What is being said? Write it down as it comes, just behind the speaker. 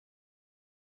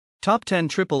Top 10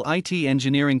 TripleIT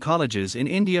Engineering Colleges in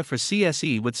India for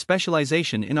CSE with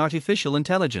specialization in artificial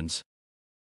intelligence.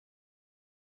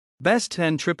 Best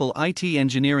 10 TripleIT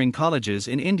Engineering Colleges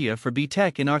in India for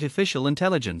B.Tech in artificial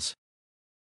intelligence.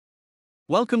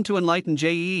 Welcome to Enlighten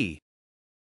JEE.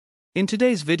 In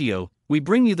today's video, we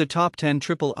bring you the top 10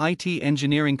 TripleIT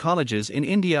Engineering Colleges in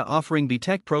India offering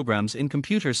B.Tech programs in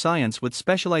computer science with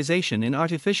specialization in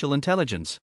artificial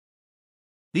intelligence.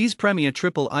 These premier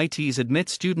TripleITs admit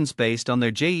students based on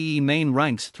their JEE Main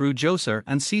ranks through JoSAA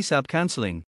and CSAB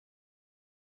counselling.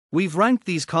 We've ranked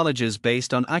these colleges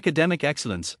based on academic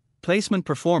excellence, placement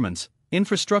performance,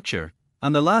 infrastructure,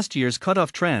 and the last year's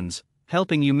cutoff trends,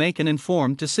 helping you make an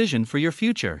informed decision for your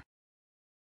future.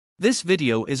 This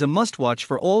video is a must-watch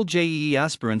for all JEE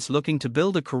aspirants looking to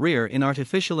build a career in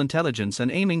artificial intelligence and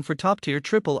aiming for top-tier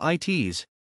TripleITs.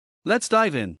 Let's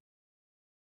dive in.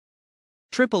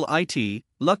 TripleIT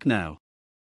Lucknow.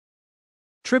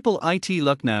 TripleIT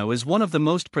Lucknow is one of the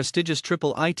most prestigious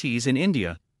TripleITs in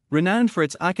India, renowned for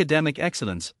its academic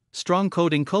excellence, strong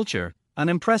coding culture, and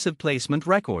impressive placement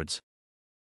records.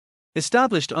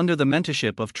 Established under the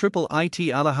mentorship of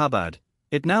TripleIT Allahabad,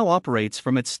 it now operates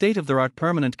from its state-of-the-art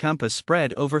permanent campus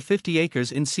spread over 50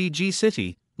 acres in CG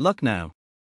City, Lucknow.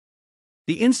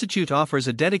 The institute offers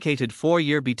a dedicated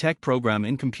 4-year B.Tech program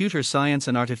in computer science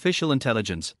and artificial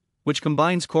intelligence, which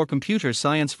combines core computer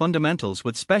science fundamentals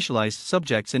with specialized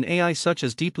subjects in AI such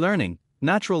as deep learning,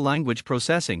 natural language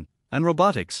processing, and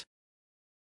robotics.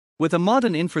 With a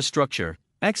modern infrastructure,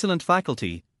 excellent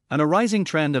faculty, and a rising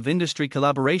trend of industry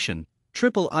collaboration,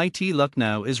 TripleIT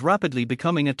Lucknow is rapidly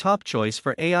becoming a top choice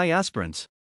for AI aspirants.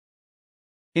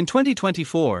 In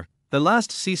 2024, the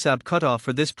last CSAB cutoff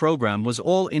for this program was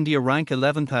All India rank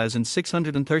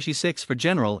 11,636 for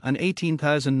general and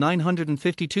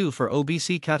 18,952 for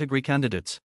OBC category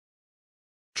candidates.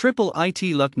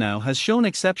 TripleIT Lucknow has shown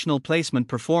exceptional placement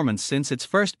performance since its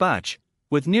first batch,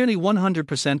 with nearly 100%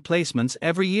 placements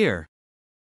every year.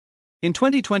 In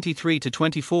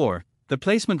 2023-24, the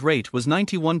placement rate was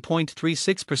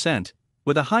 91.36%,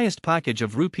 with a highest package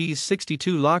of Rs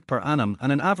 62 lakh per annum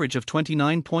and an average of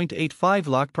 29.85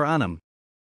 lakh per annum.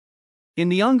 In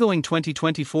the ongoing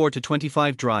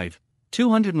 2024-25 drive,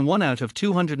 201 out of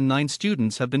 209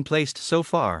 students have been placed so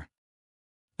far.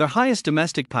 Their highest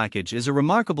domestic package is a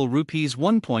remarkable Rs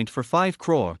 1.45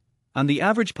 crore, and the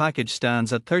average package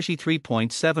stands at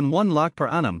 33.71 lakh per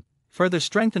annum, further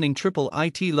strengthening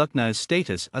TripleIT Lucknow's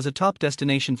status as a top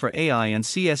destination for AI and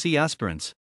CSE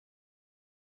aspirants.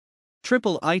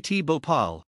 TripleIT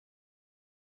Bhopal.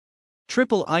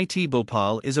 TripleIT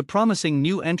Bhopal is a promising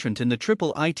new entrant in the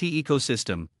TripleIT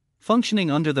ecosystem,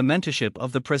 functioning under the mentorship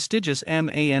of the prestigious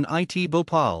MANIT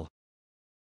Bhopal.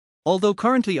 Although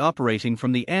currently operating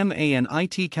from the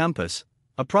MANIT campus,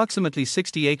 approximately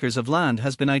 60 acres of land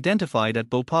has been identified at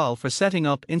Bhopal for setting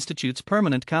up institute's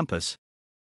permanent campus.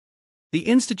 The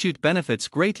institute benefits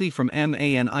greatly from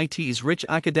MANIT's rich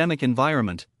academic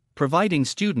environment, providing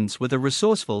students with a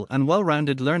resourceful and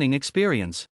well-rounded learning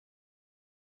experience.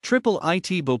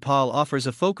 TripleIT Bhopal offers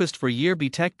a focused 4-year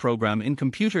B.Tech program in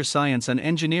computer science and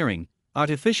engineering,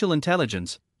 artificial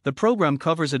intelligence. The program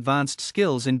covers advanced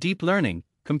skills in deep learning,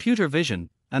 computer vision,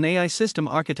 and AI system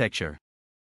architecture.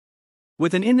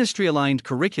 With an industry-aligned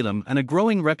curriculum and a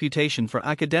growing reputation for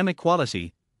academic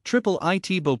quality,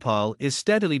 TripleIT Bhopal is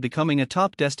steadily becoming a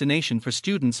top destination for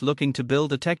students looking to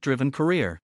build a tech-driven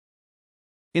career.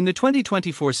 In the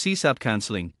 2024 CSAB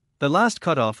counselling, the last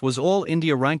cutoff was All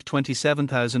India rank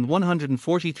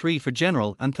 27,143 for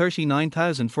general and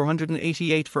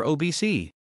 39,488 for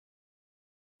OBC.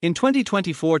 In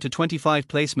 2024-25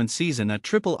 placement season at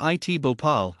TripleIT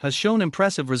Bhopal has shown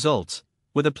impressive results,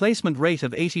 with a placement rate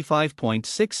of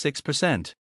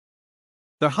 85.66%.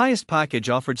 Their highest package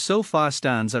offered so far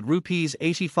stands at Rs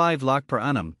 85 lakh per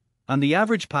annum, and the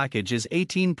average package is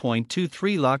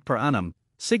 18.23 lakh per annum,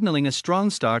 signaling a strong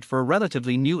start for a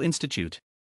relatively new institute.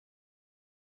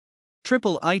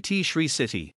 TripleIT Sri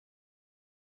City.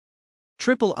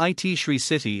 TripleIT Sri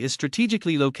City is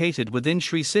strategically located within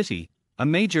Shri City, a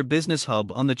major business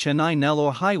hub on the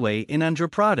Chennai-Nellore Highway in Andhra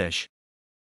Pradesh.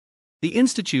 The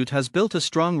institute has built a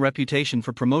strong reputation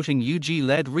for promoting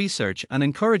UG-led research and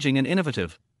encouraging an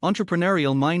innovative,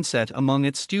 entrepreneurial mindset among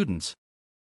its students.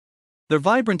 The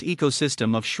vibrant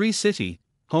ecosystem of Shri City,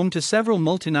 home to several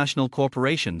multinational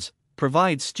corporations,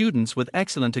 provides students with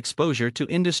excellent exposure to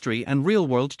industry and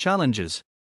real-world challenges.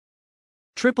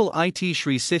 TripleIT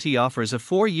Sri City offers a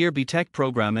 4-year B.Tech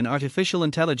program in artificial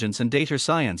intelligence and data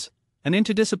science, an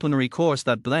interdisciplinary course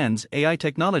that blends AI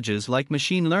technologies like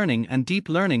machine learning and deep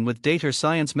learning with data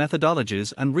science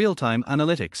methodologies and real-time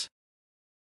analytics.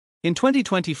 In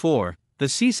 2024, the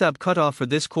CSAB cutoff for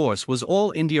this course was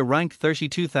All India rank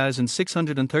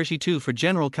 32,632 for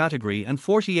general category and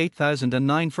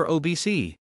 48,009 for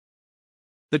OBC.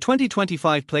 The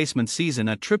 2025 placement season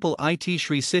at IIIT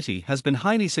Sri City has been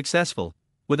highly successful,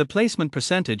 with a placement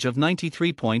percentage of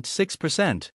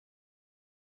 93.6%.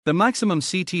 The maximum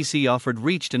CTC offered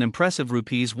reached an impressive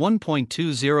Rs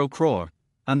 1.20 crore,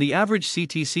 and the average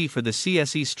CTC for the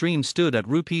CSE stream stood at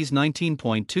Rs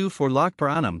 19.24 lakh per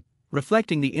annum,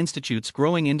 reflecting the institute's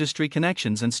growing industry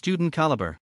connections and student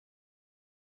caliber.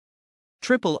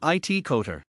 TripleIT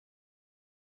Coder.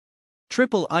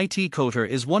 TripleIT Coder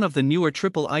is one of the newer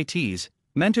TripleITs,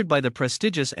 mentored by the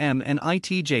prestigious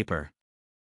IIIT Jaipur.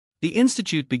 The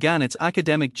institute began its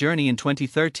academic journey in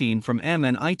 2013 from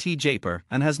IIIT Jaipur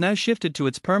and has now shifted to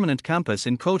its permanent campus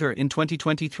in Kotter in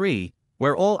 2023,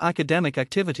 where all academic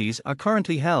activities are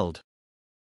currently held.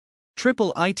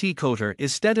 TripleIT Coder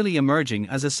is steadily emerging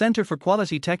as a center for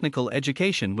quality technical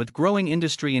education with growing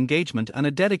industry engagement and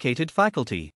a dedicated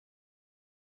faculty.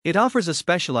 It offers a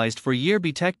specialized four-year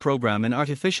B.Tech program in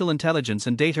artificial intelligence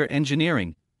and data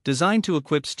engineering, designed to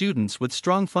equip students with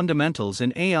strong fundamentals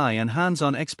in AI and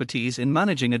hands-on expertise in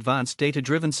managing advanced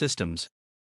data-driven systems.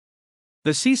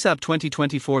 The CSAB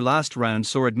 2024 last round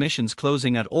saw admissions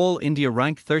closing at All India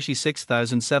rank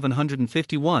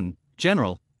 36,751,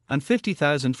 general, and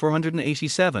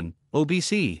 50,487,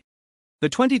 OBC. The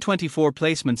 2024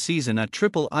 placement season at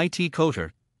TripleIT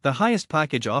Coder, the highest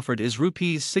package offered is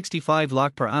Rs 65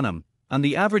 lakh per annum, and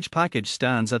the average package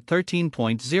stands at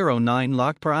 13.09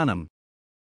 lakh per annum.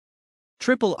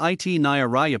 TripleIT Naya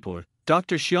Raipur,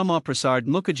 Dr. Shyama Prasad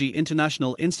Mukherjee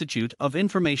International Institute of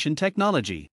Information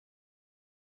Technology.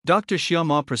 Dr.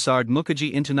 Shyama Prasad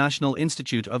Mukherjee International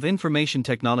Institute of Information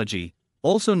Technology,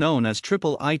 also known as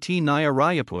TripleIT Naya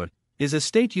Raipur, is a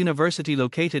state university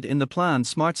located in the planned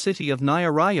smart city of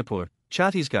Naya Raipur,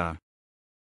 Chhattisgarh.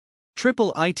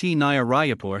 TripleIT Naya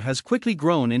Raipur has quickly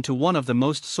grown into one of the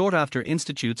most sought-after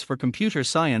institutes for computer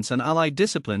science and allied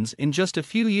disciplines in just a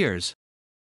few years.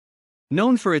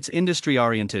 Known for its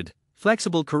industry-oriented,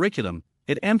 flexible curriculum,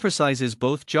 it emphasizes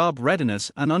both job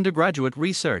readiness and undergraduate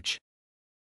research.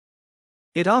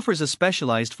 It offers a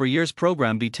specialized four-years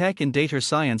program B.Tech in data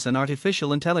science and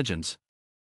artificial intelligence.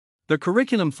 The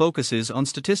curriculum focuses on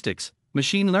statistics,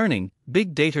 machine learning,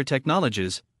 big data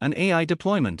technologies, and AI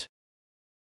deployment.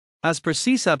 As per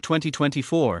CSAB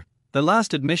 2024, the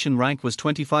last admission rank was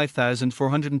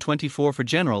 25,424 for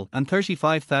general and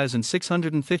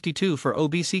 35,652 for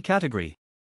OBC category.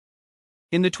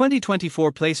 In the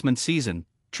 2024 placement season,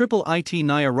 TripleIT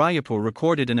Naya Raipur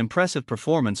recorded an impressive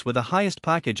performance with a highest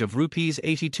package of Rs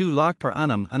 82 lakh per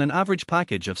annum and an average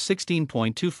package of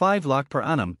 16.25 lakh per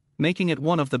annum, making it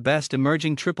one of the best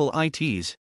emerging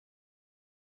TripleITs.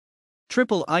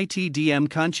 TripleIT DM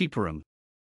Kanchipuram.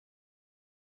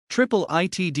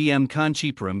 TripleIT DM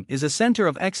Kanchipuram is a center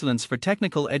of excellence for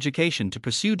technical education to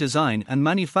pursue design and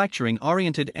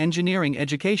manufacturing-oriented engineering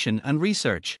education and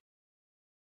research.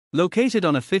 Located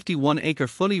on a 51-acre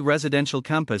fully residential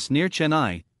campus near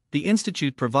Chennai, the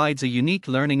institute provides a unique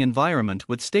learning environment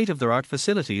with state-of-the-art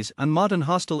facilities and modern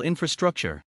hostel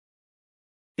infrastructure.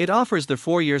 It offers the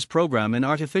 4-year program in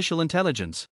artificial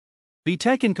intelligence,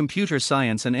 B.Tech in computer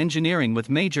science and engineering with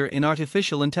major in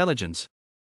artificial intelligence.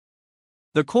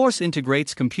 The course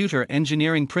integrates computer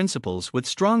engineering principles with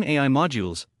strong AI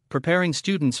modules, preparing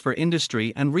students for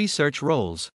industry and research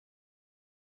roles.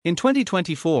 In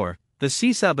 2024, the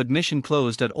CSAB admission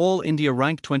closed at All India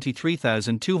rank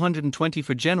 23,220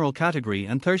 for general category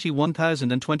and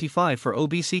 31,025 for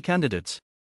OBC candidates.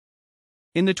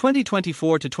 In the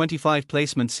 2024-25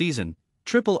 placement season,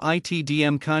 TripleIT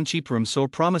DM Kanchipuram saw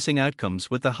promising outcomes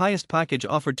with the highest package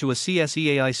offered to a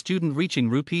CSE AI student reaching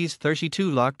Rs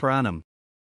 32 lakh per annum.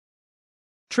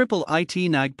 TripleIT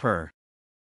Nagpur.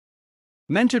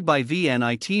 Mentored by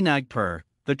IIIT Nagpur,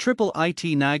 the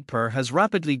TripleIT Nagpur has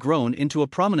rapidly grown into a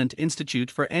prominent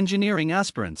institute for engineering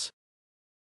aspirants.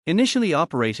 Initially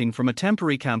operating from a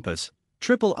temporary campus,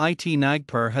 TripleIT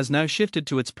Nagpur has now shifted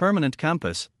to its permanent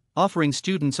campus, offering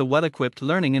students a well-equipped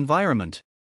learning environment.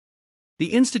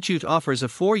 The institute offers a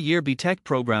 4-year B.Tech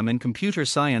program in computer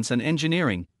science and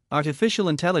engineering, artificial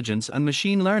intelligence and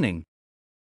machine learning.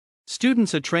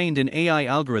 Students are trained in AI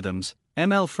algorithms,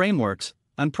 ML frameworks,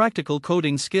 and practical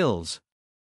coding skills.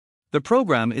 The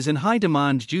program is in high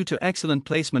demand due to excellent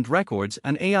placement records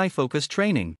and AI-focused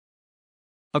training.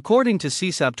 According to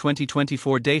CSAB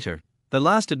 2024 data, the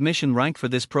last admission rank for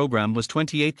this program was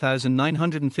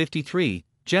 28,953,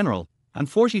 general, and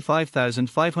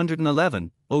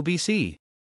 45,511, OBC.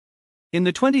 In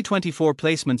the 2024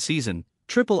 placement season,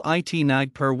 TripleIT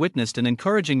Nagpur witnessed an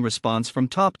encouraging response from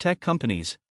top tech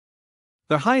companies.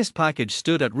 Their highest package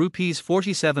stood at Rs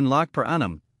 47 lakh per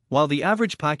annum, while the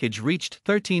average package reached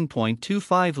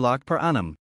 13.25 lakh per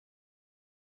annum.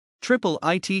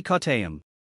 TripleIT Kottayam.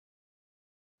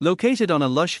 Located on a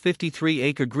lush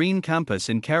 53-acre green campus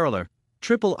in Kerala,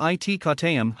 TripleIT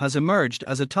Kottayam has emerged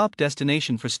as a top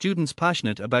destination for students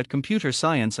passionate about computer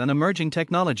science and emerging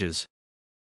technologies.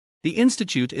 The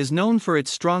institute is known for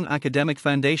its strong academic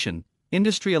foundation,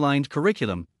 industry-aligned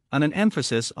curriculum, and an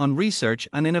emphasis on research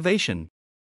and innovation.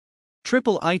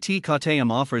 TripleIT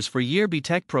Kottayam offers four-year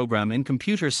B.Tech program in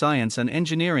computer science and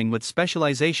engineering with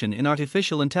specialization in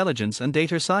artificial intelligence and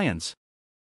data science.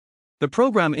 The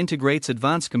program integrates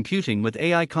advanced computing with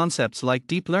AI concepts like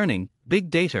deep learning, big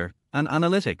data, and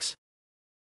analytics.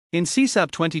 In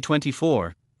CSAB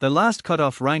 2024, the last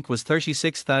cutoff rank was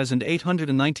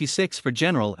 36,896 for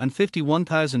general and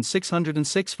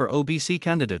 51,606 for OBC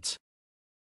candidates.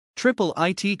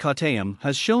 TripleIT Kottayam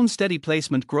has shown steady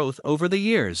placement growth over the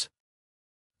years.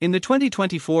 In the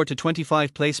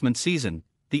 2024-25 placement season,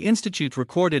 the institute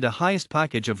recorded a highest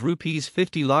package of Rs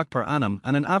 50 lakh per annum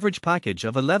and an average package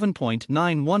of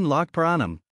 11.91 lakh per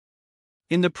annum.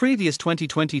 In the previous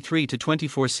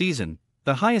 2023-24 season,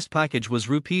 the highest package was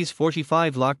Rs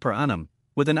 45 lakh per annum,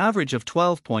 with an average of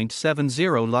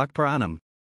 12.70 lakh per annum.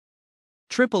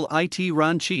 TripleIT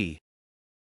Ranchi.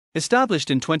 Established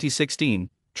in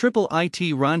 2016,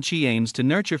 TripleIT Ranchi aims to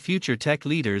nurture future tech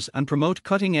leaders and promote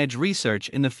cutting-edge research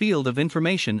in the field of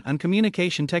information and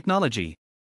communication technology.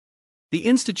 The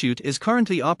institute is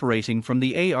currently operating from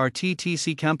the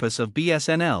ARTTC campus of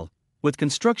BSNL, with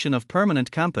construction of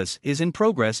permanent campus is in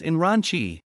progress in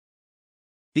Ranchi.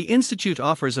 The institute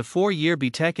offers a four-year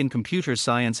B.Tech in computer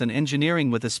science and engineering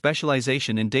with a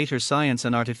specialization in data science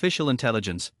and artificial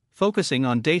intelligence, focusing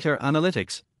on data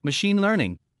analytics, machine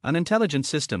learning, and intelligent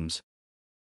systems.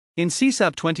 In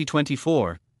CSAB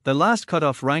 2024, the last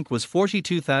cutoff rank was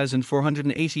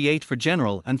 42,488 for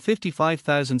general and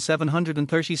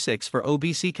 55,736 for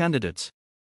OBC candidates.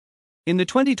 In the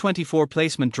 2024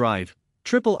 placement drive,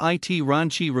 TripleIT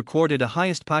Ranchi recorded a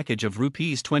highest package of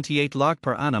Rs 28 lakh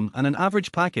per annum and an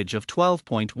average package of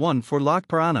 12.14 lakh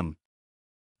per annum.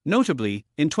 Notably,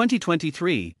 in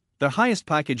 2023, their highest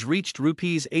package reached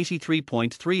Rs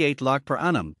 83.38 lakh per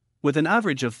annum, with an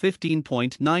average of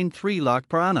 15.93 lakh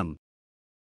per annum.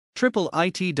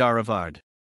 TripleIT Dharwad.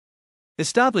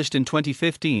 Established in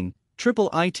 2015,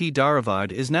 TripleIT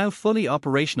Dharwad is now fully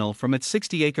operational from its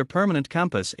 60-acre permanent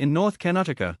campus in North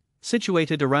Karnataka,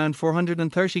 situated around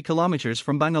 430 kilometers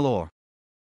from Bangalore.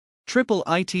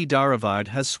 TripleIT Dharwad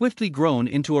has swiftly grown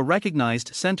into a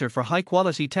recognized center for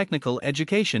high-quality technical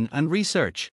education and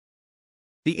research.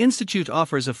 The institute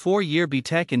offers a four-year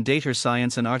B.Tech in data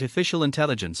science and artificial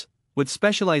intelligence, with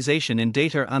specialization in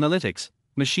data analytics,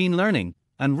 machine learning,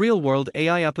 and real-world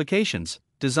AI applications,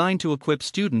 designed to equip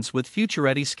students with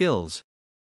future-ready skills.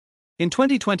 In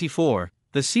 2024,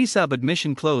 the CSAB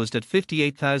admission closed at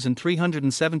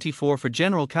 58,374 for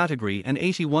general category and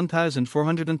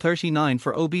 81,439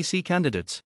 for OBC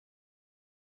candidates.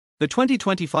 The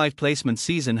 2025 placement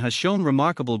season has shown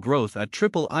remarkable growth at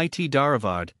TripleIT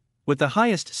Dharwad, with the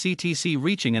highest CTC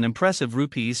reaching an impressive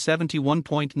Rs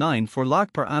 71.94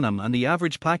 lakh per annum and the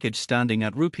average package standing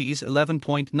at Rs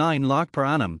 11.9 lakh per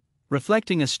annum,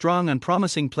 reflecting a strong and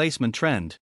promising placement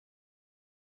trend.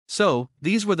 So,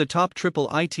 these were the top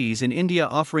TripleITs in India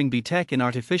offering B.Tech in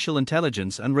artificial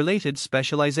intelligence and related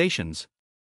specializations.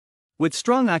 With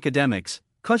strong academics,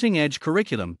 cutting-edge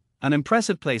curriculum, and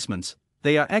impressive placements,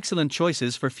 they are excellent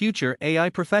choices for future AI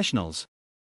professionals.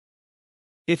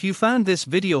 If you found this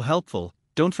video helpful,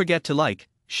 don't forget to like,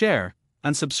 share,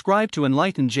 and subscribe to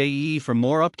Enlighten JEE for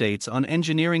more updates on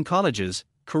engineering colleges,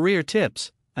 career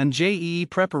tips, and JEE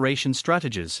preparation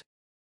strategies.